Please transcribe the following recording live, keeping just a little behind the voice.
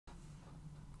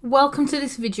Welcome to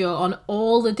this video on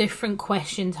all the different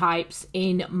question types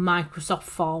in Microsoft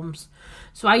Forms.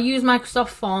 So I use Microsoft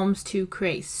Forms to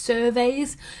create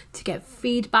surveys, to get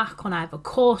feedback on either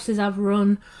courses I've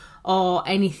run or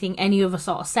any other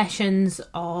sort of sessions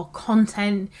or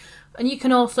content. And you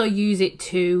can also use it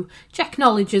to check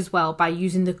knowledge as well by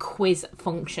using the quiz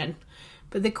function.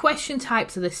 But the question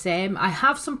types are the same. I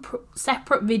have some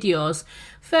separate videos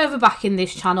further back in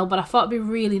this channel, but I thought it'd be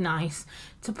really nice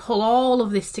to pull all of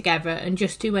this together and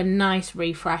just do a nice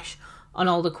refresh on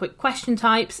all the quick question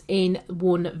types in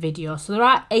one video. So there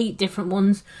are 8 different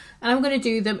ones, and I'm going to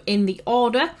do them in the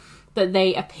order that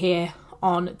they appear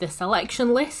on the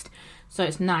selection list, so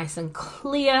it's nice and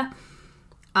clear,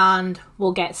 and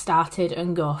we'll get started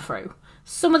and go through.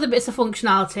 Some of the bits of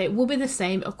functionality will be the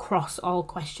same across all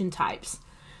question types.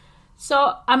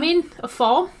 So I'm in a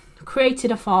form,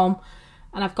 created a form,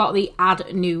 and I've got the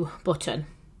Add New button.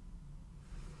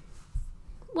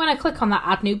 When I click on that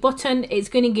Add New button, it's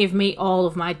going to give me all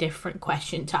of my different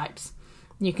question types.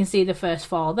 You can see the first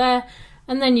 4 there,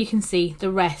 and then you can see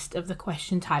the rest of the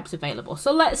question types available.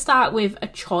 So let's start with a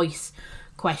choice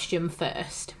question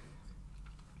first.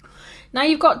 Now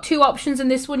you've got 2 options in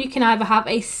this one. You can either have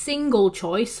a single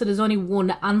choice, so there's only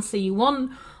one answer you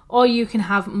want, or you can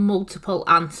have multiple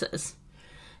answers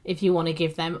if you want to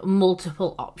give them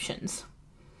multiple options.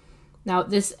 Now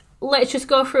let's just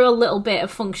go through a little bit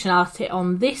of functionality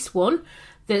on this one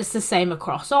that's the same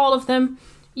across all of them.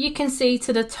 You can see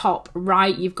to the top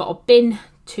right, you've got a bin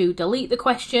to delete the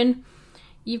question.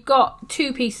 You've got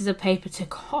 2 pieces of paper to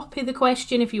copy the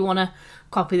question if you want to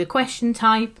copy the question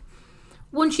type.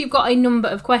 Once you've got a number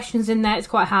of questions in there, it's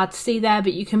quite hard to see there,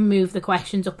 but you can move the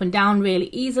questions up and down really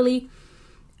easily.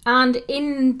 And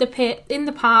in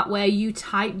the part where you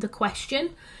type the question,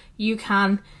 you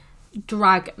can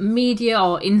drag media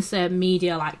or insert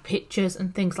media like pictures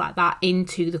and things like that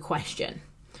into the question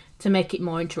to make it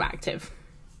more interactive.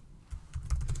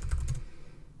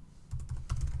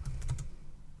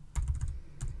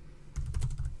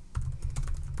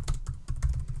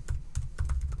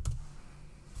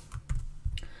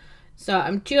 So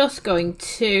I'm just going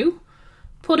to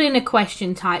put in a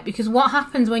question type, because what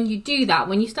happens when you do that,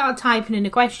 when you start typing in a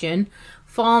question,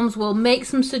 Forms will make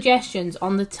some suggestions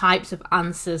on the types of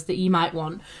answers that you might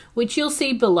want, which you'll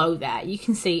see below there. You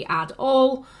can see add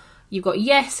all, you've got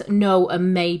yes, no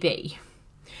and maybe.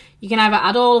 You can either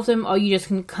add all of them, or you just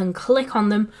can click on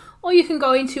them, or you can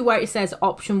go into where it says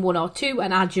option 1 or 2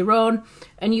 and add your own,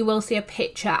 and you will see a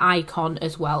picture icon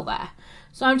as well there.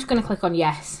 So I'm just going to click on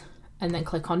yes and then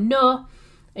click on no,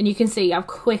 and you can see I've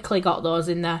quickly got those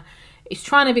in there. It's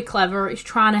trying to be clever, it's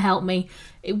trying to help me.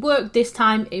 It worked this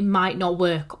time, it might not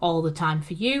work all the time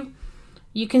for you.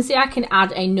 You can see I can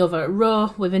add another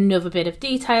row with another bit of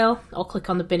detail. I'll click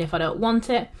on the bin if I don't want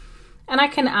it. And I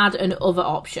can add an other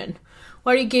option,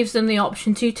 where it gives them the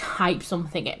option to type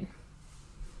something in.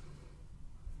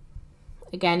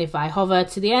 Again, if I hover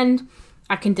to the end,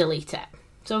 I can delete it.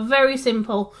 So very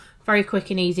simple, very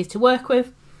quick and easy to work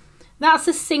with. That's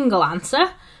a single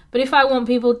answer. But if I want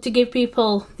to give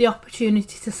people the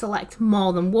opportunity to select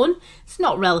more than one, it's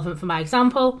not relevant for my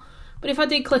example. But if I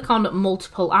did click on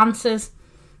multiple answers,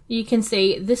 you can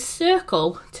see the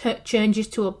circle changes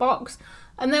to a box,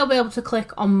 and they'll be able to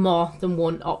click on more than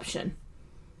one option.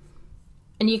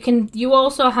 And you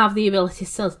also have the ability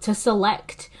to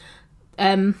select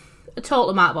a total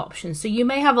amount of options. So you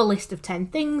may have a list of 10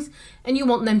 things and you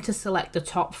want them to select the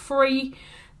top 3,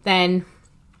 then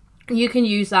you can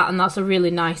use that, and that's a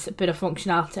really nice bit of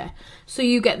functionality. So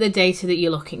you get the data that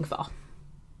you're looking for.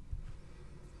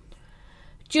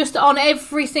 Just on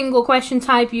every single question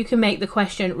type, you can make the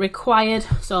question required,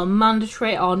 so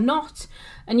mandatory or not.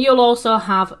 And you'll also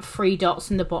have 3 dots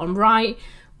in the bottom right,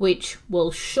 which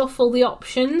will shuffle the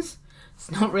options.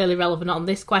 It's not really relevant on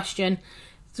this question.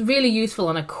 It's really useful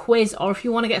on a quiz, or if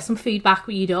you want to get some feedback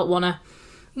but you don't want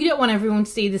everyone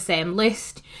to see the same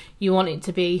list. You want it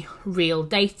to be real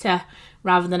data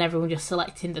rather than everyone just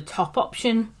selecting the top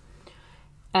option.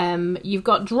 You've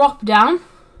got drop down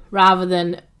rather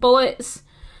than bullets,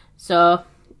 so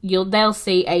they'll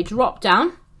see a drop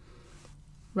down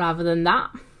rather than that.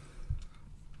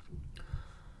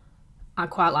 I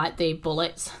quite like the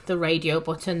bullets, the radio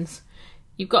buttons.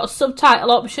 You've got a subtitle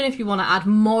option if you want to add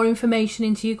more information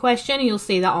into your question. You'll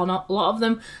see that on a lot of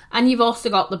them. And you've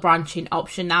also got the branching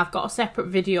option. Now I've got a separate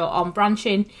video on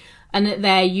branching, and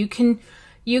there you can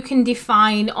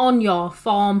define on your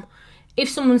form If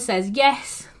someone says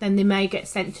yes, then they may get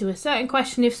sent to a certain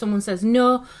question. If someone says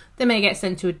no, they may get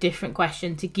sent to a different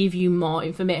question to give you more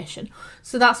information.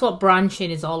 So that's what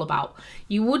branching is all about.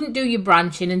 You wouldn't do your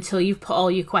branching until you've put all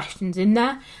your questions in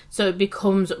there, so it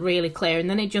becomes really clear, and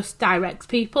then it just directs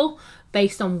people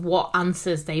based on what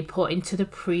answers they put into the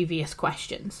previous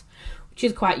questions, which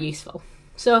is quite useful.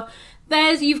 So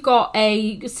you've got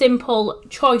a simple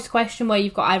choice question where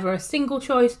you've got either a single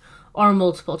choice or a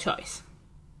multiple choice.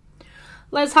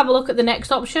 Let's have a look at the next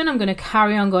option. I'm going to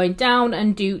carry on going down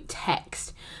and do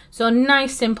text. So a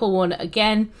nice simple one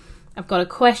again. I've got a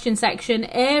question section.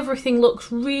 Everything looks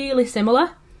really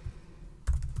similar.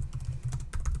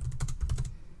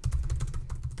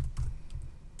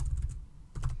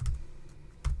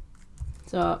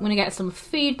 So I'm going to get some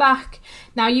feedback.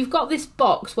 Now you've got this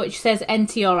box which says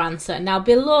enter your answer. Now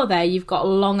below there you've got a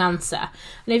long answer.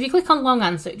 And if you click on long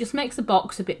answer, it just makes the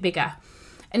box a bit bigger.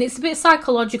 And it's a bit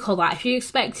psychological that if you're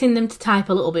expecting them to type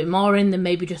a little bit more in than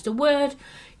maybe just a word,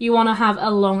 you want to have a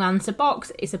long answer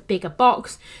box. It's a bigger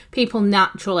box. People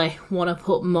naturally want to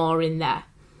put more in there.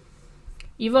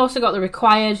 You've also got the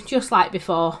required, just like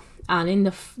before. And in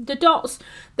the dots,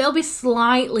 they'll be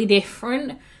slightly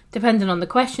different depending on the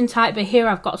question type. But here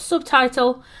I've got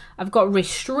subtitle. I've got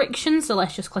restrictions. So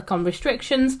let's just click on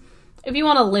restrictions. If you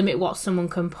want to limit what someone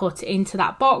can put into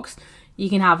that box, you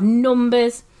can have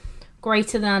numbers.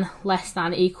 Greater than, less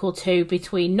than, equal to,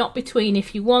 between, not between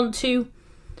if you want to,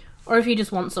 or if you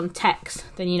just want some text,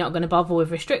 then you're not going to bother with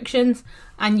restrictions,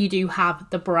 and you do have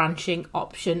the branching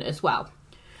option as well.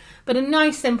 But a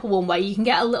nice simple one where you can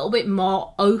get a little bit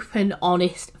more open,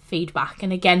 honest feedback,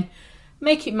 and again,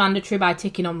 make it mandatory by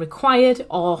ticking on required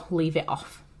or leave it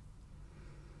off.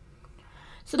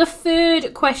 So the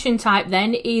third question type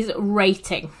then is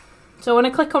rating. So when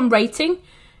I click on rating,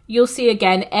 you'll see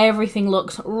again, everything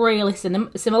looks really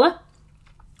similar.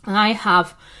 And I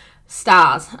have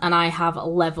stars and I have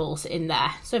levels in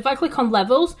there. So if I click on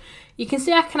levels, you can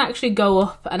see I can actually go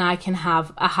up and I can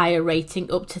have a higher rating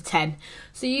up to 10.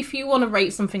 So if you want to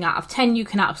rate something out of 10, you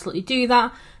can absolutely do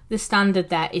that. The standard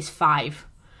there is 5.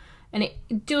 And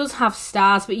it does have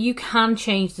stars, but you can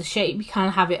change the shape. You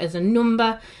can have it as a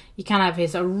number. You can have it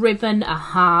as a ribbon, a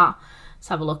heart. Let's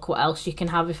have a look what else you can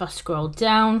have if I scroll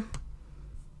down.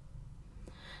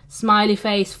 Smiley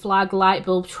face, flag, light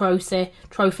bulb, trophy,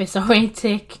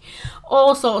 tick,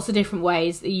 all sorts of different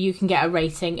ways that you can get a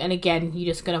rating. And again,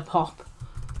 you're just going to pop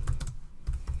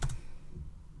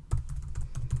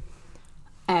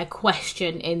a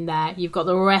question in there. You've got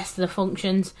the rest of the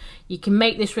functions. You can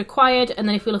make this required, and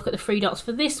then if we look at the 3 dots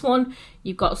for this one,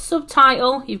 you've got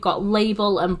subtitle, you've got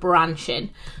label and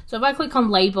branching. So if I click on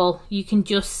label, you can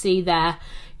just see there,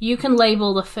 you can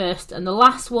label the first and the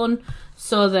last one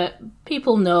so that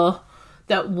people know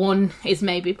that 1 is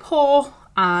maybe poor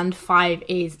and 5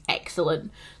 is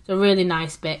excellent. It's a really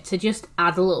nice bit to just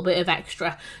add a little bit of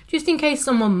extra, just in case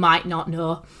someone might not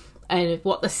know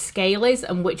what the scale is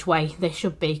and which way they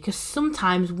should be, because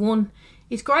sometimes 1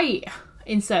 is great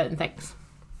in certain things.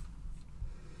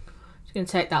 Just going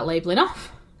to take that labelling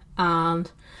off,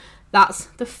 and that's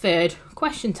the third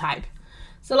question type.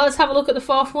 So let's have a look at the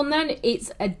fourth one then.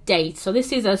 It's a date. So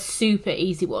this is a super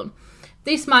easy one.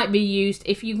 This might be used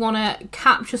if you want to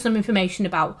capture some information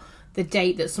about the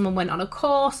date that someone went on a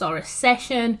course or a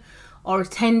session or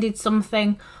attended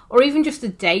something, or even just the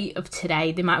date of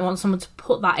today. They might want someone to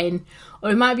put that in, or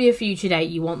it might be a future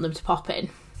date you want them to pop in.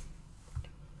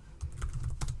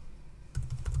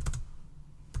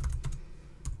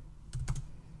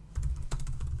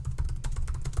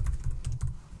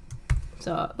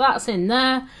 So that's in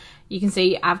there. You can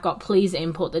see I've got please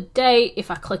input the date. If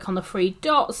I click on the 3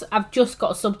 dots, I've just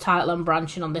got a subtitle and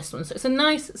branching on this one. So it's a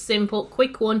nice, simple,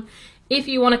 quick one if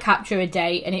you want to capture a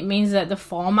date, and it means that the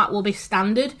format will be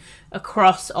standard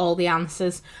across all the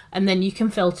answers, and then you can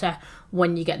filter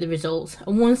when you get the results.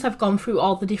 And once I've gone through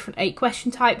all the different 8 question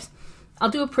types, I'll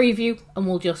do a preview and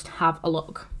we'll just have a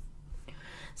look.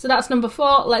 So that's number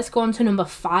 4. Let's go on to number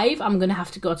 5. I'm going to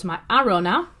have to go to my arrow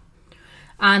now,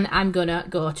 and I'm going to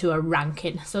go to a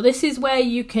ranking. So this is where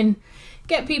you can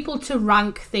get people to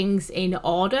rank things in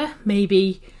order,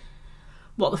 maybe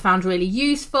what they found really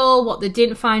useful, what they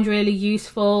didn't find really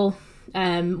useful,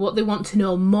 what they want to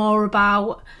know more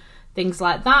about, things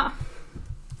like that.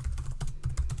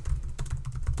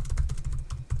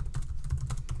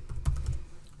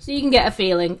 So you can get a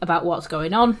feeling about what's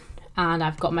going on, and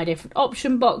I've got my different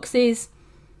option boxes.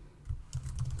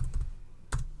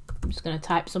 I'm just going to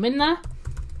type some in there.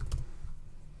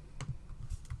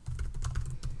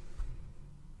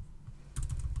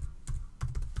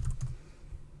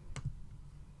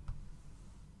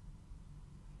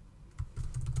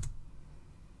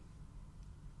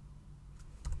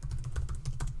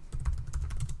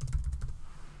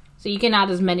 So you can add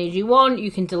as many as you want,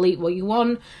 you can delete what you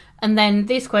want, and then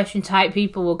this question type,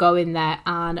 people will go in there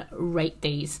and rate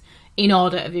these in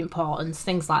order of importance,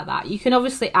 things like that. You can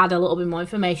obviously add a little bit more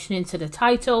information into the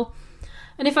title.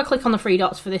 And if I click on the three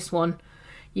dots for this one,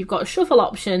 you've got shuffle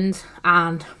options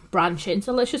and branching.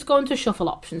 So let's just go into shuffle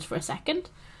options for a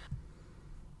second.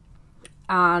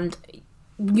 And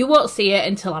you won't see it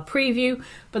until I preview,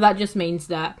 but that just means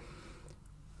that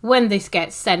when this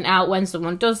gets sent out, when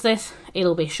someone does this,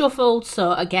 it'll be shuffled.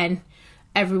 So again,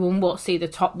 everyone won't see the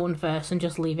top one first and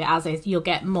just leave it as is. You'll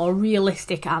get more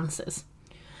realistic answers.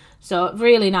 So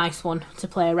really nice one to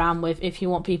play around with if you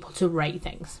want people to rate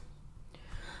things.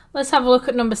 Let's have a look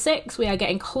at number 6. We are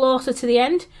getting closer to the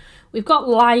end. We've got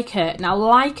Likert. Now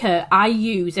Likert I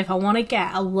use if I want to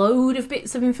get a load of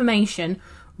bits of information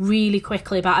really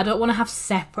quickly, but I don't want to have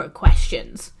separate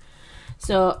questions.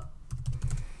 So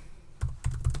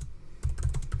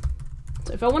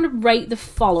if I want to rate the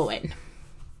following,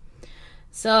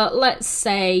 so let's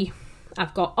say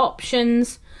I've got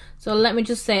options, so let me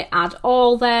just say add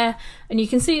all there, and you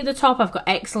can see at the top I've got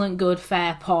excellent, good,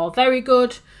 fair, poor, very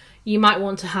good. You might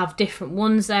want to have different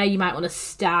ones there. You might want to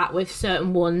start with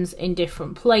certain ones in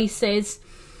different places,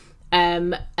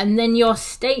 and then your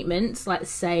statements, let's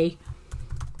say,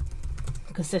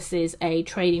 because this is a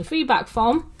training feedback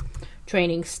form,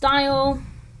 training style,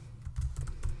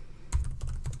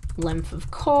 length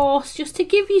of course, just to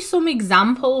give you some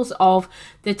examples of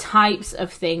the types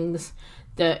of things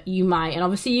that you might, and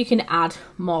obviously you can add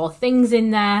more things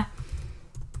in there,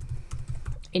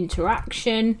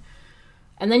 interaction,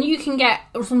 and then you can get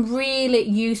some really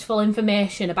useful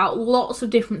information about lots of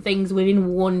different things within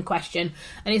one question,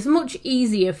 and it's much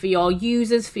easier for your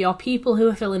users, for your people who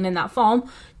are filling in that form,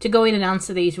 to go in and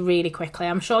answer these really quickly.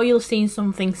 I'm sure you'll have seen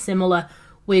something similar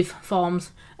with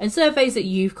forms and surveys that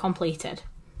you've completed.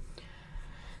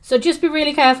 So just be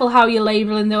really careful how you're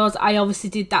labelling those. I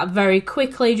obviously did that very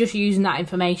quickly, just using that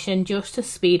information just to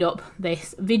speed up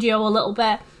this video a little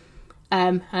bit.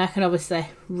 And I can obviously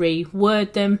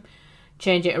reword them,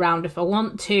 change it around if I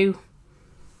want to.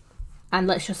 And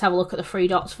let's just have a look at the three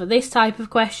dots for this type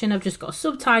of question. I've just got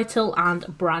subtitle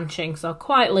and branching, so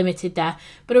quite limited there,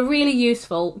 but a really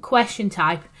useful question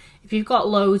type. If you've got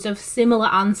loads of similar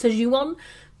answers you want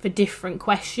for different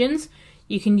questions,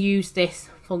 you can use this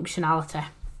functionality.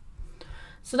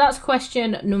 So that's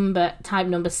question type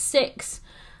number 6.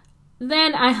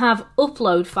 Then I have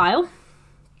upload file.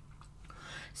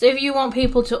 So if you want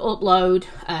people to upload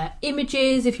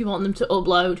images, if you want them to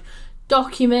upload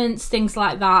documents, things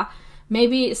like that,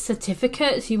 maybe it's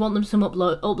certificates, you want them to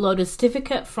upload a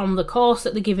certificate from the course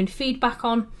that they're giving feedback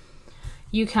on,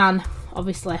 you can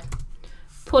obviously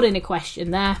put in a question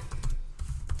there.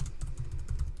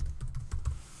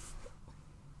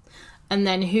 And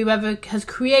then whoever has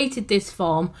created this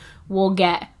form will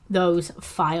get those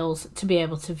files to be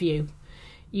able to view.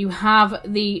 You have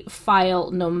the file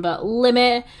number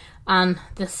limit and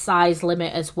the size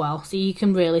limit as well, so you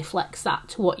can really flex that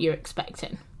to what you're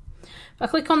expecting. If I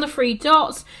click on the three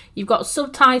dots, you've got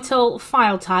subtitle,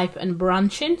 file type and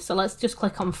branching. So let's just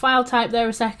click on file type there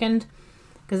a second,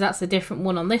 because that's a different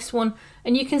one on this one.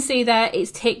 And you can see there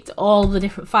it's ticked all the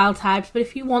different file types, but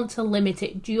if you want to limit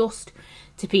it just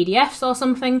to PDFs or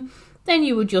something, then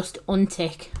you would just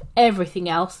untick everything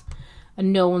else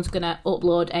and no one's going to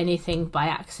upload anything by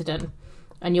accident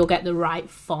and you'll get the right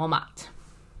format.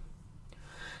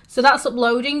 So that's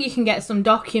uploading. You can get some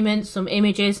documents, some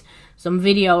images, some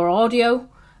video or audio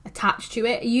attached to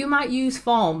it. You might use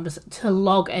forms to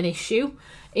log an issue,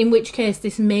 in which case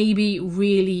this may be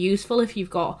really useful if you've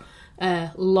got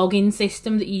a login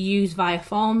system that you use via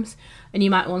forms and you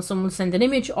might want someone to send an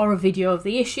image or a video of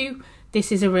the issue. This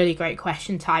is a really great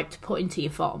question type to put into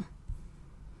your form.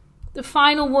 The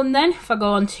final one then, if I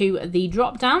go on to the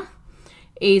drop down,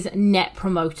 is Net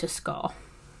Promoter Score.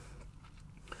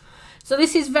 So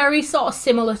this is very sort of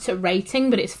similar to rating,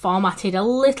 but it's formatted a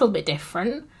little bit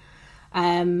different.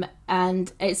 And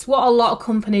it's what a lot of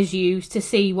companies use to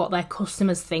see what their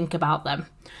customers think about them.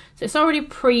 So it's already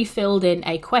pre-filled in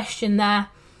a question there,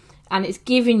 and it's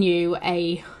giving you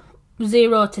a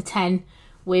 0 to 10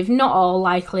 with not all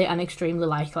likely and extremely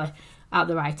likely at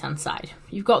the right hand side.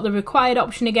 You've got the required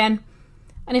option again,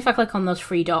 and if I click on those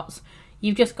three dots,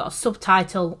 you've just got a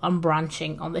subtitle and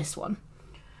branching on this one.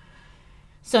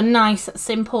 So nice,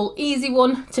 simple, easy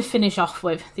one to finish off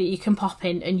with that you can pop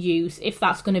in and use if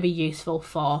that's going to be useful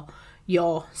for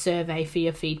your survey, for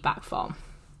your feedback form.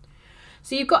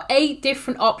 So you've got 8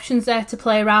 different options there to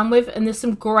play around with, and there's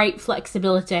some great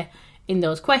flexibility in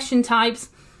those question types.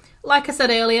 like I said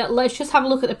earlier, let's just have a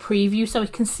look at the preview so we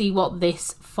can see what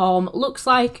this form looks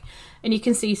like, and you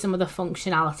can see some of the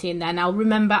functionality in there. Now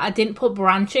remember, I didn't put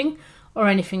branching or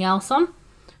anything else on,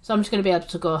 so I'm just going to be able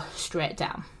to go straight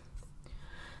down.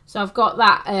 So I've got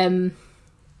that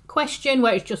question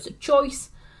where it's just a choice,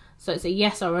 so it's a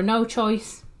yes or a no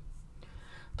choice.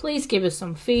 Please give us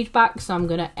some feedback, so I'm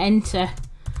going to enter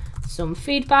some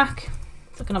feedback.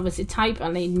 So I can obviously type,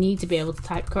 and I need to be able to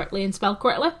type correctly and spell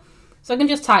correctly. So I can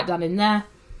just type that in there.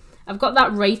 I've got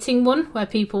that rating one where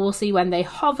people will see when they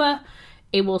hover,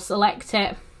 it will select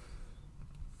it.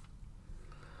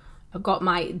 I've got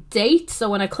my date, so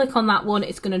when I click on that one,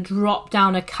 it's going to drop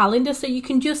down a calendar, so you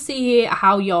can just see here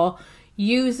how your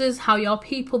users, how your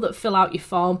people that fill out your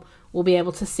form will be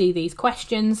able to see these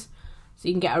questions, so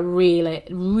you can get a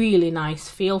really nice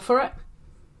feel for it.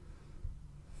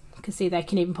 You can see they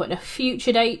can even put in a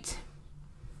future date.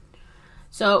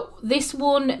 So this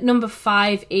one, number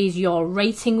 5, is your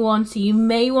rating one, so you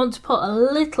may want to put a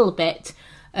little bit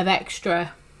of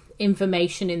extra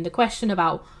information in the question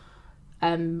about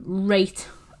rate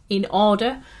in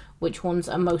order, which ones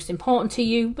are most important to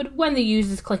you. But when the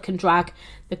users click and drag,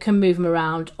 they can move them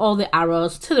around, or the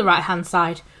arrows to the right hand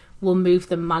side will move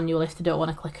them manually if they don't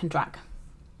want to click and drag.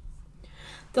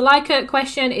 The Likert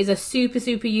question is a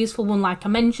super useful one. Like I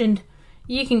mentioned,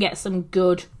 you can get some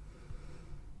good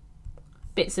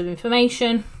bits of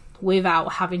information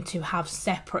without having to have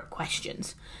separate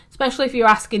questions, especially if you're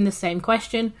asking the same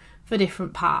question for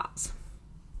different parts.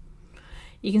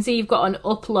 You can see you've got an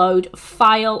upload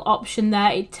file option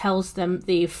there. It tells them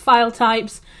the file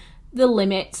types, the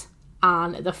limit,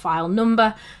 and the file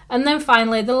number. And then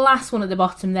finally, the last one at the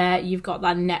bottom there, you've got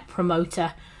that net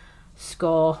promoter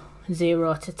score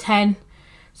 0 to 10.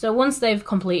 So once they've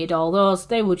completed all those,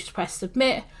 they will just press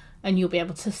submit, and you'll be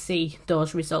able to see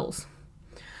those results.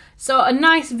 So a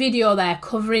nice video there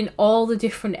covering all the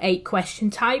different 8 question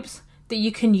types that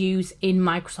you can use in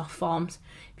Microsoft Forms.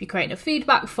 If you're creating a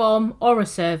feedback form or a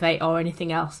survey or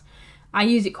anything else, I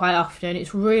use it quite often.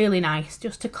 It's really nice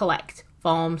just to collect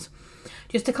forms,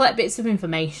 just to collect bits of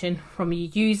information from your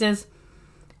users,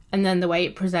 and then the way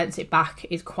it presents it back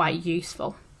is quite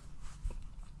useful.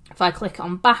 If I click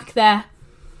on back there,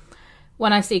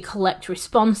 when I see collect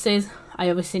responses, I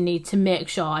obviously need to make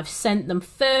sure I've sent them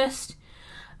first.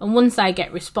 And once I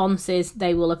get responses,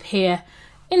 they will appear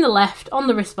in the left on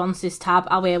the responses tab.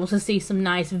 I'll be able to see some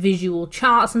nice visual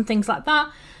charts and things like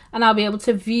that. And I'll be able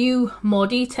to view more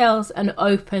details and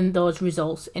open those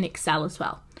results in Excel as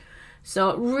well.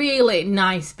 So really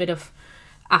nice bit of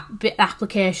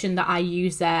application that I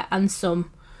use there, and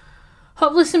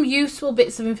hopefully some useful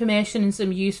bits of information and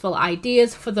some useful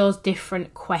ideas for those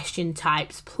different question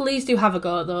types. Please do have a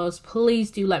go at those.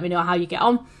 Please do let me know how you get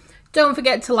on. Don't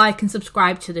forget to like and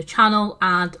subscribe to the channel,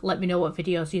 and let me know what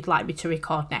videos you'd like me to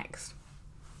record next.